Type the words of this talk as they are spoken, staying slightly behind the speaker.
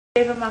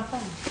Gave him my phone.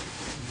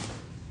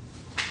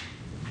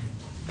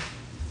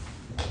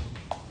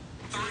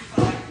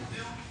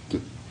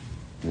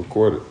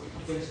 Record it.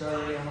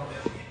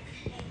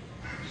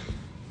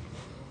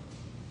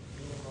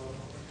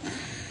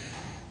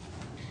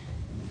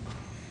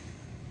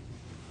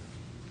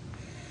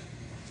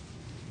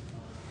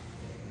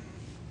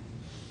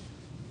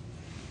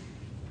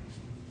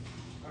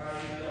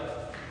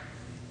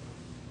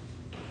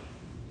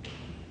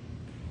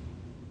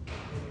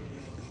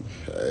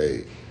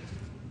 Hey.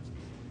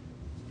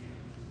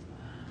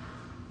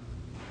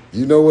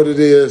 You know what it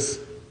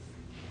is?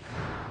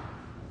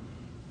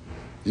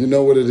 You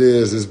know what it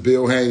is. It's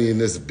Bill Haney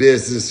and it's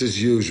business as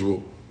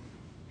usual.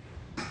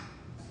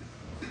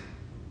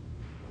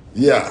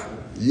 Yeah.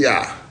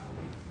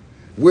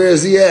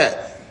 Where's he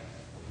at?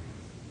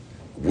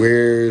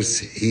 Where's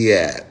he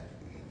at?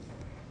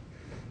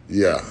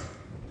 Yeah.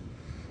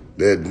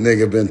 That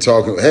nigga been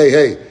talking.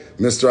 Hey,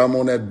 mister, I'm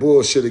on that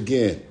bullshit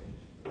again.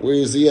 Where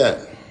is he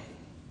at?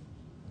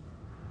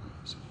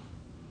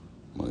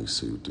 Let me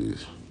see what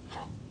these.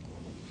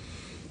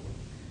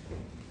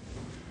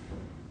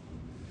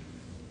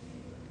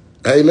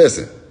 Hey,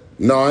 listen.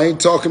 No, I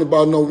ain't talking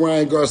about no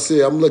Ryan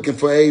Garcia. I'm looking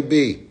for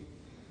AB.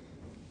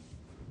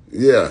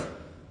 Yeah.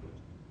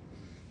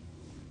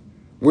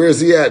 Where's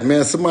he at,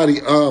 man? Somebody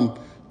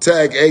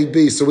tag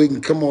AB so we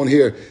can come on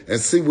here and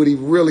see what he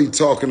really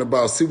talking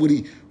about. See what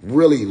he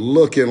really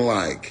looking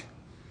like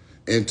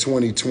in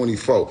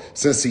 2024.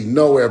 Since he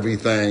know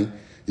everything,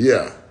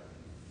 yeah.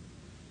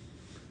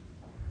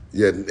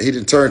 Yeah, he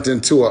done turned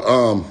into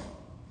a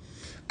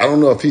I don't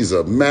know if he's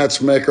a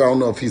matchmaker. I don't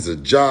know if he's a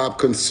job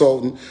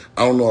consultant.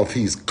 I don't know if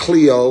he's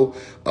Cleo,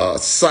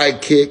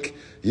 psychic,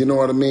 you know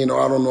what I mean?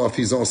 Or I don't know if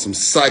he's on some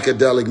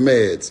psychedelic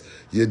meds,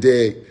 you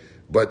dig?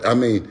 But, I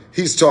mean,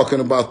 he's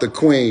talking about the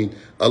queen,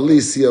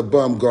 Alicia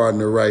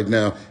Baumgardner, right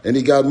now, and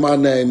he got my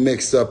name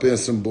mixed up in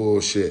some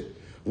bullshit.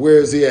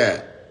 Where's he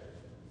at?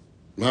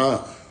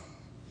 Huh?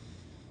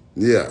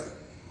 Yeah.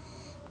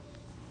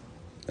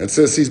 And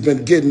since he's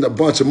been getting a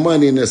bunch of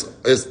money in this,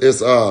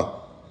 it's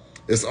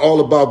all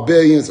about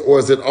billions, or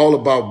is it all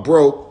about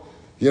broke?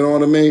 You know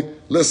what I mean?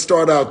 Let's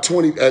start out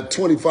at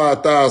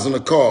 25,000 a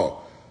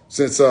call,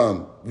 since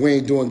we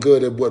ain't doing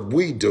good at what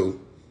we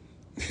do.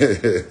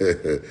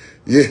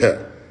 Yeah,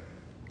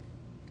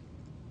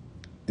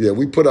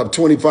 we put up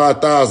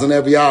 25,000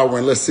 every hour,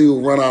 and let's see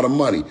who run out of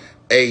money.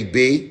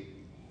 AB.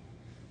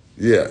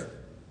 Yeah,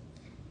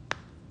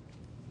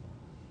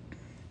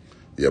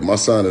 my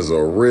son is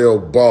a real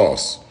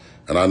boss,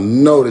 and I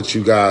know that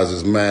you guys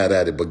is mad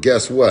at it, but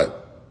guess what?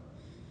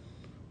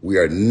 We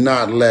are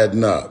not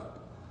letting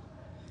up.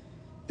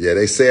 Yeah,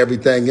 they say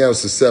everything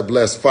else except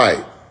let's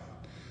fight.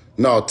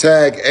 No,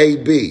 tag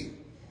AB.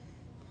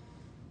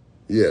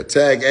 Yeah,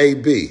 tag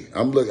AB.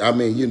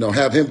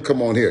 Have him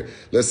come on here.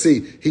 Let's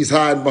see. He's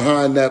hiding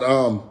behind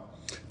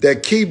that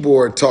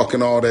keyboard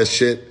talking all that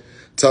shit,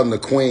 telling the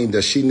queen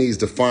that she needs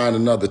to find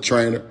another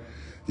trainer,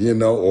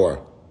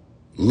 or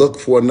look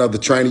for another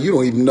trainer. You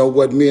don't even know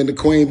what me and the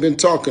queen been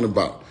talking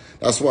about.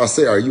 That's why I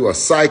say, are you a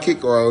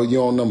psychic or are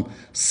you on them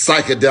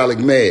psychedelic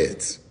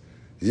meds?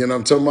 You know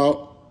what I'm talking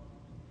about?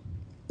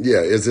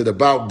 Yeah, is it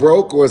about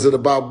broke or is it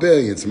about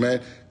billions,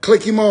 man?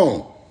 Click him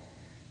on.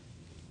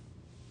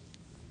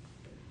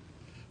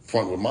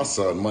 Front with my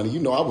son money.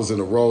 I was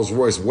in a Rolls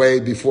Royce way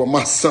before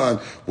my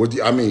son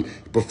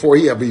before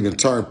he ever even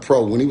turned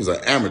pro. When he was an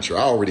amateur,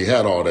 I already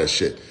had all that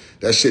shit.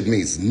 That shit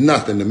means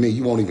nothing to me.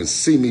 You won't even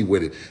see me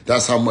with it.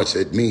 That's how much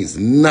it means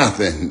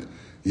nothing.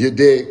 You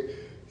dig?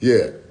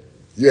 Yeah.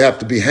 You have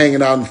to be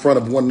hanging out in front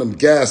of one of them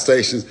gas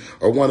stations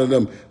or one of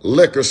them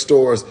liquor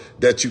stores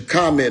that you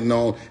commenting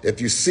on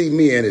if you see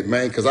me in it,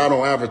 man, because I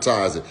don't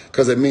advertise it,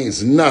 because it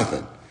means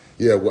nothing.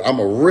 Yeah, well, I'm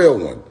a real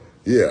one.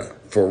 Yeah,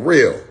 for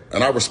real.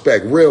 And I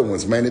respect real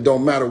ones, man. It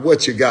don't matter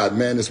what you got,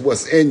 man. It's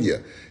what's in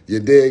you. You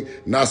dig?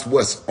 Not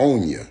what's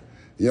on you.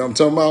 You know what I'm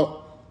talking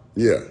about?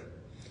 Yeah.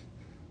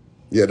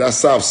 Yeah, that's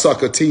South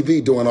Sucker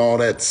TV doing all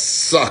that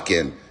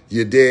sucking.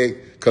 You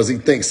dig? Because he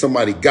thinks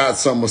somebody got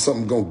something or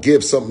something going to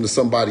give something to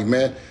somebody,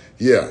 man.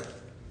 Yeah.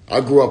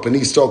 I grew up in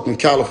East Oakland,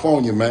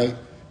 California, man.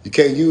 You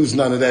can't use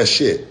none of that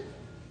shit.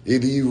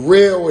 Either you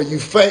real or you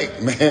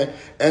fake, man.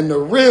 And the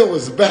real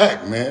is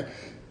back, man.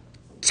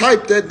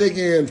 Type that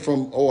nigga in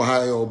from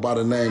Ohio by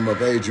the name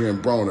of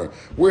Adrien Broner.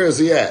 Where is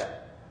he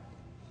at?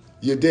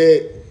 You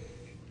dig?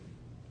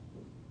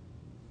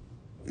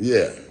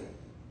 Yeah.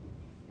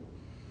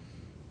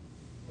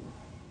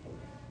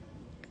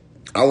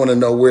 I want to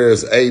know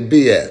where's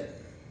AB at.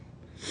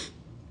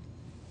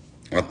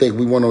 I think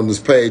we went on this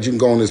page. You can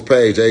go on this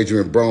page,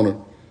 Adrien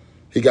Broner.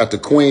 He got the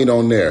queen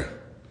on there.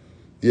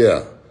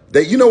 Yeah.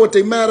 You know what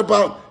they mad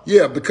about?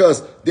 Yeah,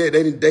 because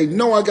they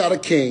know I got a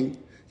king.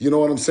 You know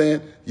what I'm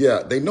saying?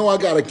 Yeah, they know I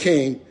got a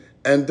king.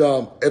 And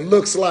it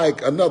looks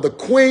like another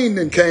queen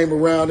then came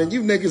around and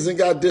you niggas ain't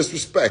got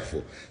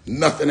disrespectful.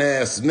 Nothing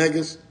ass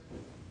niggas.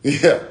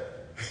 Yeah.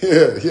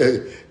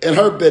 In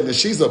her business,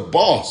 she's a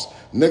boss.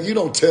 Nigga, you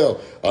don't tell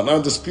an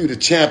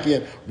undisputed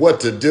champion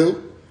what to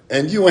do.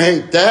 And you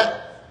ain't that.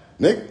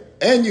 Nigga,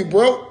 and you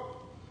broke.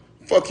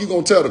 Fuck you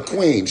gonna tell the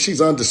queen?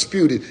 She's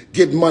undisputed,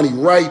 getting money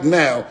right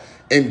now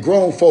in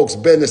grown folks'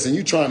 business, and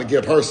you trying to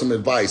give her some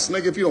advice.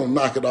 Nigga, if you don't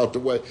knock it out the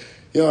way,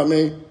 you know what I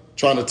mean?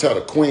 Trying to tell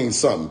the queen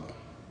something.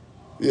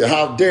 Yeah,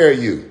 how dare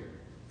you?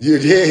 You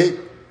dig?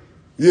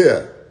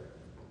 Yeah.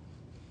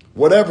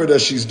 Whatever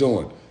that she's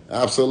doing.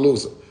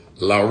 Absolutely.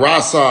 La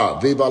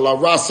raza. Viva la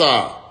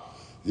raza.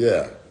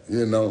 Yeah,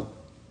 you know.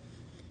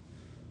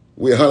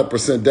 We're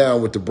 100%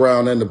 down with the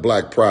brown and the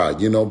black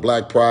pride. You know,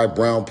 black pride,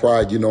 brown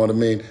pride, you know what I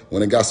mean?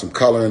 When it got some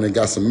color and it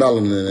got some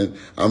melanin in it,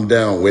 I'm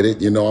down with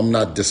it. You know, I'm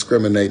not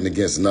discriminating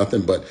against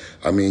nothing, but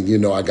I mean, you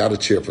know, I got to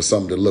cheer for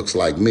something that looks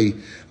like me.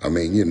 I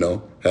mean, you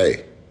know,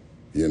 hey,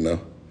 you know.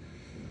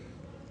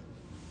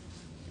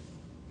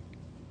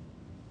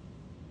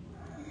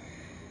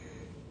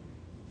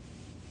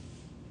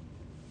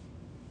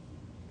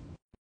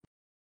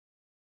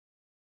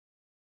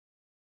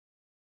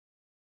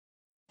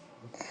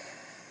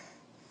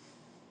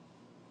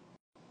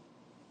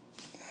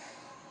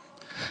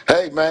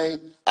 Hey,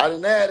 man, I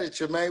done added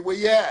you, man. Where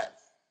you at?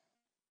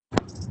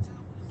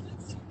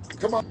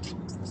 Come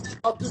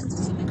out them,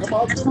 come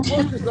out them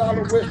bushes,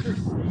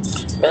 Aloysius.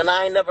 Man,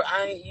 I ain't,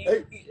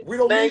 Hey, we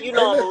don't man, need, you hey,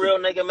 know I'm a listen. real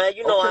nigga, man.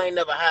 You know Okay, I ain't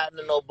never hiding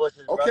in no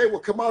bushes, bro. okay, well,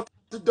 come out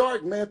the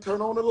dark, man.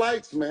 Turn on the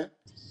lights, man.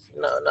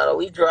 No,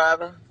 we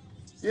driving.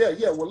 Yeah,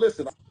 yeah. Well,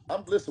 listen,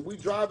 listen. We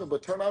driving,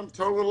 but turn on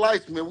the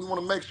lights, man. We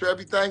want to make sure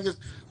everything is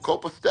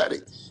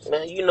copacetic.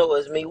 Man, you know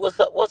it's me. What's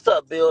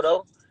up, Bill,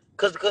 though?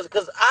 Cause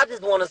I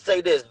just want to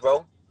say this,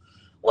 bro.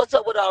 What's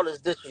up with all this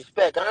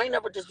disrespect? I ain't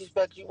never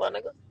disrespect you, my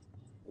nigga.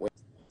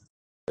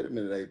 Wait a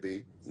minute,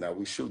 AB. Now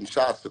we shooting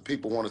shots. The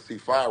people want to see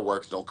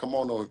fireworks. Don't come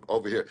on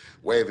over here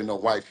waving no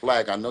white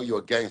flag. I know you're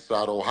a gangster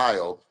out of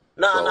Ohio.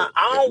 Nah, So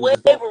I if don't we wave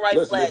was gonna a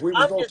right listen, if flag. we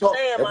was I'm gonna just talk,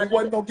 saying, if my we nigga.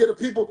 wasn't gonna get a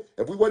people,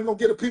 if we wasn't gonna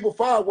get a people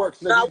fireworks,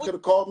 nigga, Nah, you could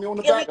have called me on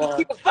the we back can line.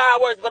 keep the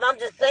fireworks, but I'm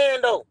just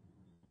saying though,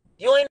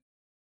 you ain't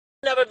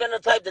never been the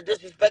type to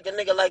disrespect a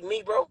nigga like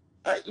me, bro.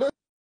 Hey,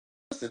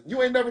 listen,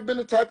 you ain't never been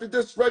the type to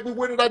disrespect me.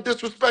 Where did I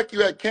disrespect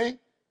you at, King?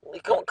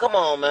 Come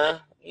on,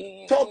 man. You,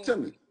 you, Talk you to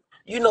me.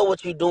 You know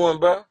what you doing,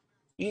 bro.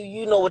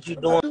 You know what you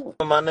What am I doing, doing?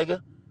 my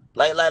nigga.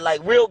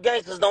 Like real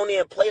gangsters don't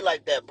even play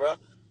like that, bro.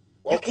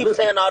 You Well, keep listen.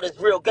 saying all this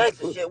real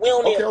gangster shit. We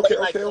don't even Okay, play okay,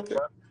 like okay, that, okay.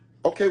 bro.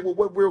 Okay, well,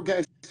 what real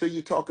gangster are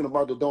you talking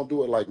about that don't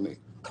do it like me?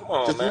 Come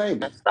on, Just man.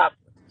 name it. Stop,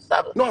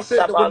 stop, No, I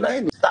said stop that would all that,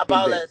 name stop it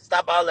all then. that,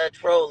 stop all that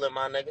trolling,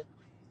 my nigga.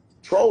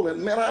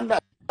 Trolling, man, I'm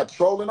not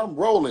trolling. I'm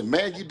rolling,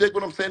 man. You dig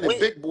what I'm saying? We, In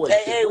big boy hey,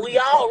 shit. hey, What are we you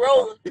all talking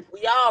about? rolling.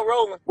 We all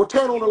rolling. Well,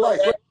 turn on You the know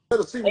lights. that,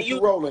 Let us see and what you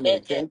you, rolling and,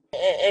 in, King.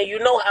 and you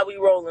know how we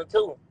rolling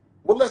too,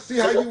 Well, let's see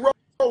how nigga. you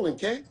rolling,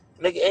 King.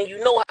 Nigga, and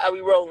you know how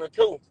we rolling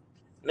too,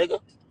 nigga.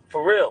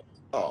 For real.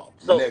 Oh,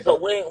 So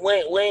nigga. we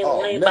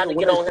Oh, ain't about nigga. to When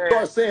get they on here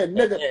start saying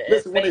nigga, and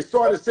listen, when they fake,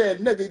 bro. started saying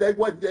nigga,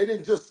 they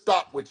didn't just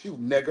stop with you,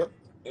 nigga.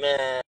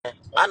 Man,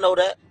 I know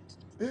that.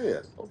 Yeah.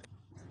 Okay,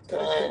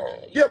 okay.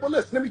 Man, Yeah, but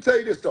listen, let me tell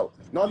you this though.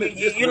 No, this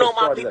is you where it know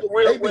my started at. people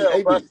real AB, well,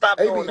 bro. AB, Stop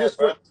AB, doing that, this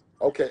bro. where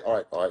okay, all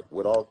right.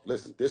 With all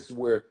listen, this is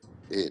where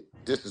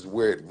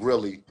it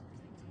really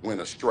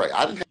went astray.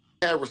 I didn't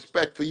have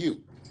respect for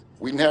you.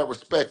 We didn't have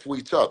respect for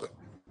each other,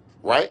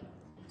 right?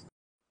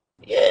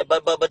 Yeah,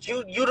 but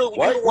you the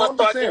Right? No, one I'm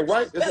just start getting saying,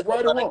 right? Is it disrespectful,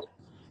 right or my wrong? nigga.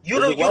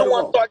 Is it You right the or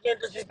one wrong? start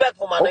getting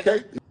disrespectful, my nigga.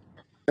 Okay,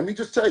 let me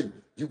just tell you,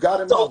 you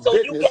got in my So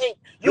business. you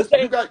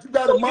Listen, can't. you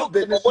got in So my you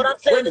business. what You I'm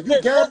wait a saying is minute, you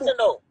this. Listen gamble.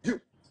 though,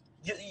 You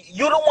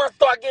you the one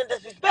start getting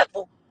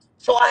disrespectful.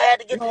 So I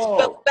had to get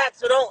disrespectful no. back.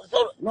 So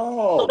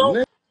No, don't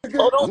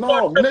nigga.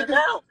 start No, tripping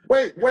nigga. now.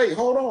 Wait.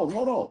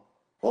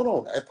 Hold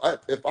on.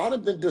 If I'd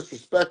have been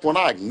disrespectful and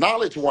I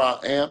acknowledge where I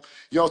am,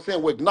 you know what I'm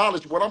saying? We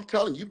acknowledge what I'm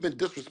telling you. You've been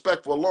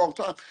disrespectful a long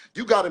time.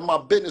 You got in my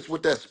business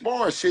with that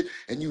sparring shit,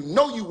 and you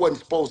know you wasn't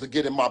supposed to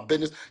get in my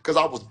business because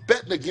I was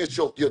betting against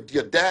your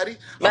daddy.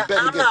 Man, I'm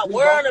betting I'm against not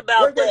Levi. worrying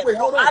about that, Wait. bro.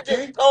 Hold I on,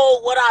 just King.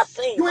 told what I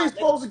seen, You my ain't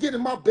nigga. supposed to get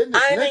in my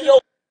business, I ain't in nigga.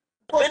 your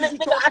What is business, you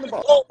nigga. I talking just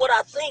about? told what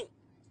I seen.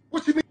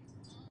 What you mean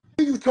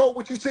you told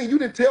what you seen? You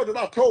didn't tell that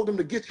I told them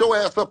to get your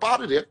ass up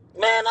out of there.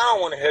 Man, I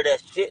don't want to hear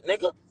that shit,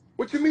 nigga.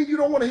 What you mean you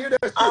don't want to hear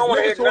that I shit, don't want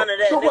to nigga? hear none of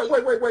that, So nigga.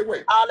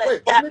 All that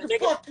wait. Well, capping, nigga,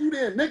 nigga. fuck you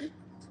then, nigga.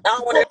 I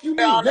The don't want to fuck you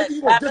hear mean, all nigga? that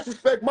You gonna capping.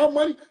 disrespect my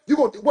money? You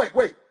gonna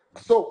wait.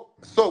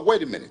 So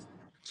wait a minute.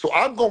 So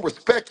I'm gonna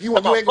respect you, Come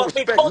and you on, ain't gonna fuck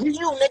me, respect fuck me?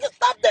 you, nigga.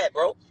 Stop that,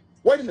 bro.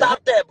 Wait a minute.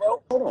 Stop that,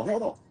 bro.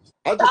 Hold on.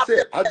 I just Stop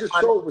said I that, just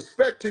my nigga. showed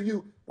respect to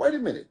you. Wait a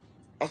minute.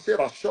 I said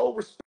I showed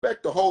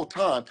respect the whole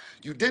time.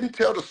 You didn't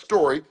tell the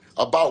story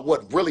about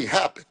what really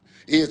happened.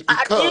 Is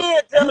I because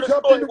did tell you the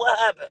jumped in story the what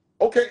happened.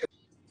 okay.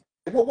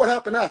 Well, what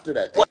happened after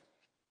that then?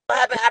 What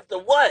happened after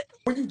what?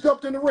 When you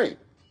jumped in the ring?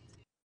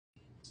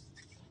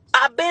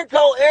 I been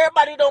told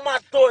everybody know my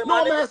story, my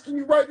No, I'm nigga. asking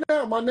you right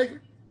now, my nigga.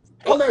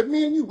 I'm What at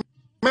me and you,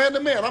 man to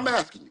man. I'm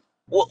asking you.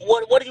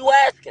 what are you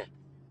asking?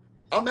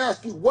 I'm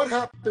asking you what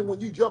happened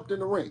when you jumped in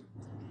the ring.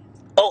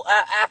 Oh,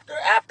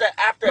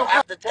 No,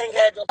 after Tank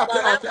had your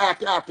son out?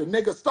 after,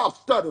 nigga. Stop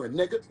stuttering,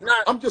 nigga. Nah,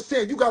 I'm just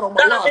saying you got on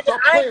my nah, live. nigga,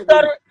 Stop I ain't playing with me.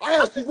 stuttering. I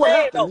I'm asked you just what saying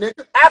happened, though.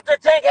 nigga. After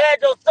Tank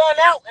had your son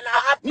out and I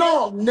hopped in,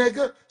 No,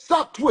 nigga.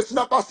 Stop twisting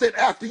up. I said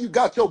after you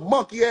got your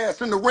monkey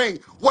ass in the ring.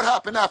 What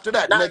happened after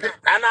that, nigga?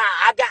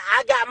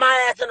 I got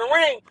my ass in the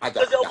ring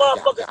because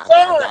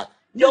I got.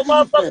 your Nigga, you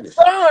motherfucking finished.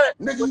 son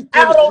Nigga, was you out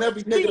finished. on And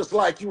every the nigga street, that's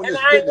like you in and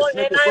this business, I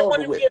nigga, it's ain't want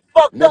over him to with. get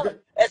fucked up Nigga,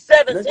 at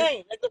nigga.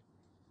 17, nigga.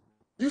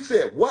 You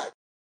said what?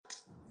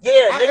 Yeah,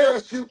 I nigga.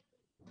 asked you.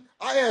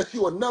 I asked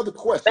you another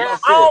question. Man, I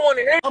I don't said, want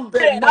to hear I'm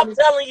betting that. I'm money.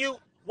 telling you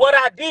what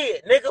I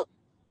did, nigga.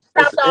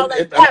 Stop Listen, all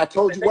that and I capping,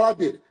 told you nigga. what I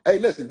did. Hey,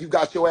 listen, you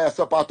got your ass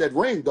up out that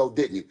ring though,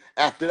 didn't you?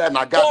 After that, and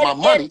I got my And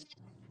money.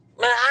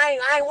 man,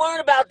 I ain't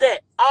worried about that.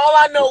 All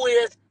I know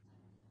is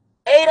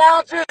 8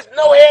 ounces,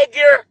 no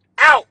headgear,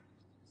 out.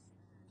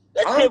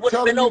 That shit I'm would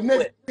have been telling you, over nigga,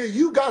 with.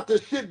 you got the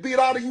shit beat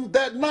out of you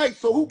that night.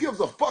 So who gives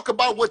a fuck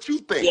about what you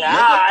think, Yeah,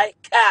 nigga? alright,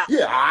 cap,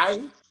 Yeah,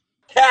 I.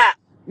 cap.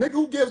 Nigga,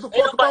 who gives a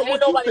fuck about Ain't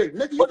what you nobody think?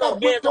 Nigga, you put no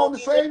got hands whipped on on the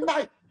me, same nigga.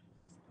 night.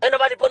 Ain't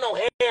nobody put no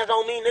hands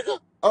on me, nigga.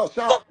 Sean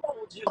Fuck wrong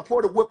with you,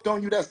 Porter whipped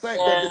on you the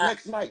man?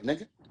 next night,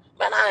 nigga.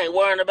 Man, I ain't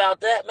worrying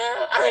about that,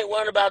 man. I ain't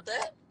worrying about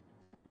that,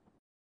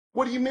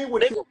 What do you mean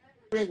what you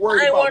nigga. ain't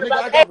worried I ain't about? worrying Nigga,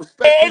 about. I Hey, got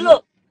respect for you.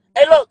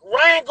 hey, look.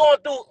 Ryan going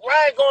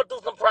through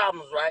some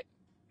problems, right?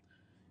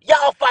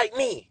 Y'all fight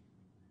me.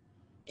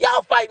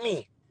 Y'all fight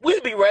me.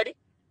 We'll be ready.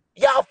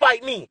 Y'all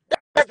fight me.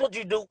 That's what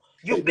you do,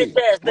 you Hey, bitch B.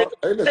 ass nigga.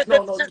 Hey, listen, Since,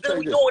 no, no, let me since tell you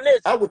we this. doing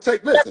this, I would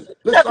take, that's listen,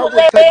 that's I what.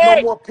 would take no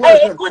more Hey,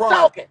 pleasure in quit crying.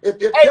 talking.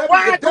 If Hey,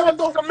 Ryan If going Devin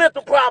through don't, some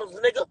mental problems,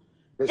 nigga.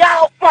 listen,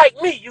 Y'all fight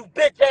me, you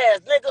bitch ass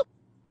nigga.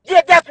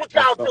 Yeah, that's what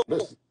no, y'all no, do.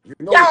 listen, you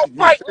know what Y'all you just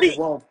fight said the me,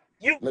 wrong,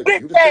 you nigga,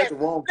 bitch you just said ass the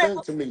wrong thing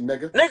nigga. to me,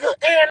 nigga. Nigga,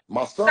 and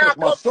I'll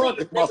come see you,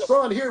 If my nigga.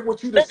 son hear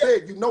what you just Nigga,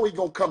 said, you know he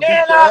gonna come beat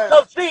and your I'll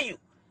come ass. see you.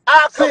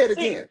 I'll come Say it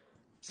see you. again.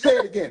 Say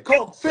it Nigga, again. you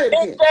Come, say it bitch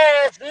again.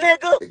 ass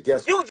nigga. Hey,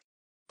 You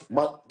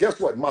guess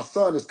what? My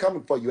son is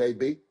coming for you,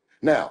 AB.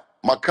 Now,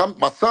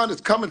 my son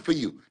is coming for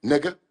you,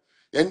 nigga.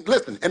 And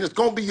listen, and it's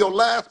gonna be your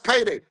last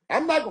payday.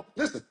 I'm not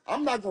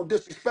gonna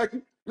disrespect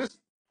you.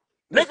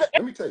 nigga,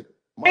 Let me tell you,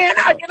 my and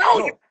I'll son, get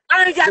on you. no,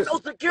 I ain't got no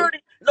listen, security,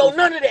 no listen,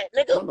 none of that,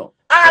 nigga. no, no.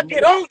 I'll I'm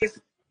get on you,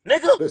 listen,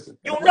 nigga.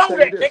 and You I'm gonna know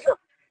tell you that, this. nigga.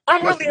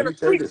 I'm really Listen, in let the me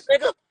tell you streets, this.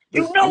 nigga. You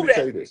Listen, let know me tell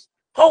that. you this.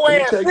 Whole Let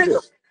me ass tell you nigga.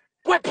 this.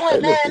 Quit Hey,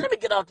 playing, man. listen, Let me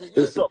get out this.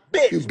 You's listen. a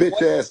You bitch, boy.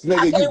 bitch ass I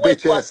nigga, you can't wait bitch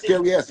till I ass see you.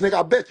 scary ass nigga.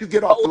 I bet you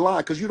get off Oh, the line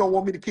because you don't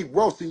want me to keep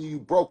roasting you, you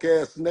broke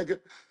ass nigga.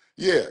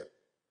 Yeah,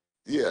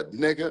 yeah,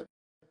 nigga.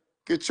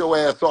 Get your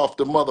ass off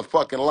the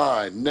motherfucking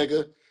line,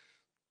 nigga.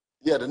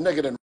 Yeah, the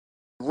nigga that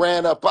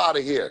ran up out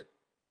of here.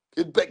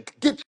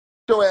 Get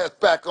your ass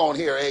back on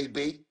here,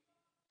 AB.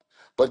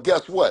 But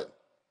guess what?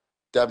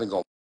 Devin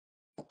gonna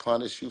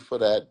punish you for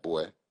that,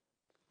 boy.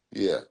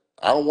 Yeah.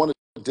 I don't want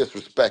to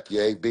disrespect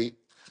you, AB,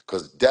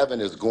 because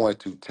Devin is going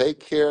to take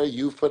care of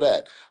you for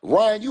that.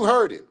 Ryan, you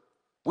heard it.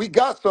 We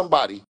got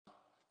somebody.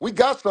 We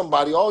got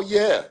somebody. Oh,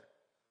 yeah.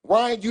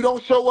 Ryan, you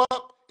don't show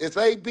up, it's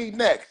AB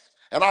next.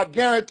 And I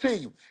guarantee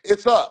you,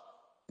 it's up.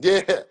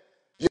 Yeah.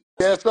 Yeah,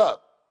 it's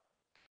up.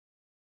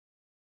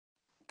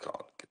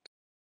 God, get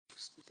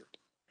this nigga.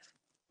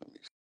 Let me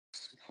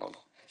see. Hold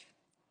on.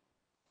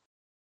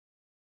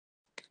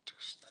 Get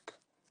this nigga.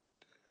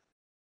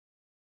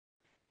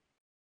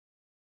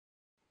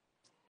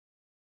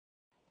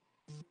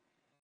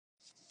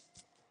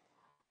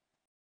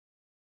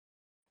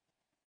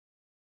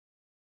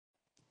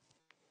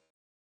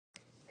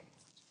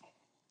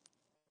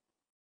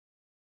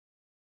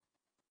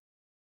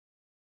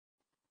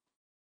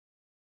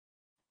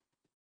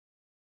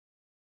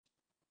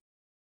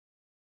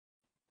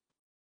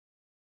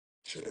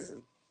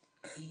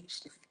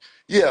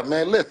 Yeah,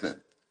 man,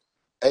 listen.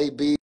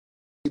 AB,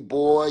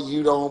 boy,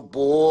 you don't,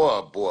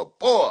 boy.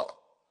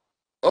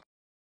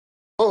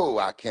 Oh,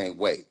 I can't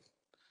wait.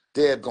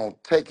 They're gonna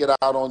take it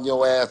out on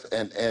your ass,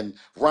 and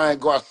Ryan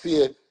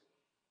Garcia,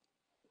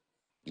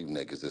 you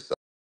niggas is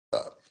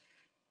up.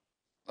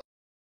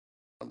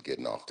 I'm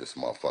getting off this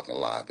motherfucking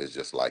live. It's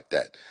just like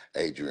that.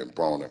 Adrien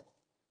Broner.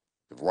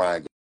 If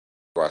Ryan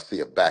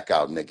Garcia back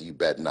out, nigga, you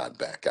better not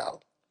back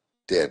out.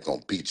 They're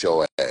gonna beat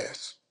your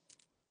ass.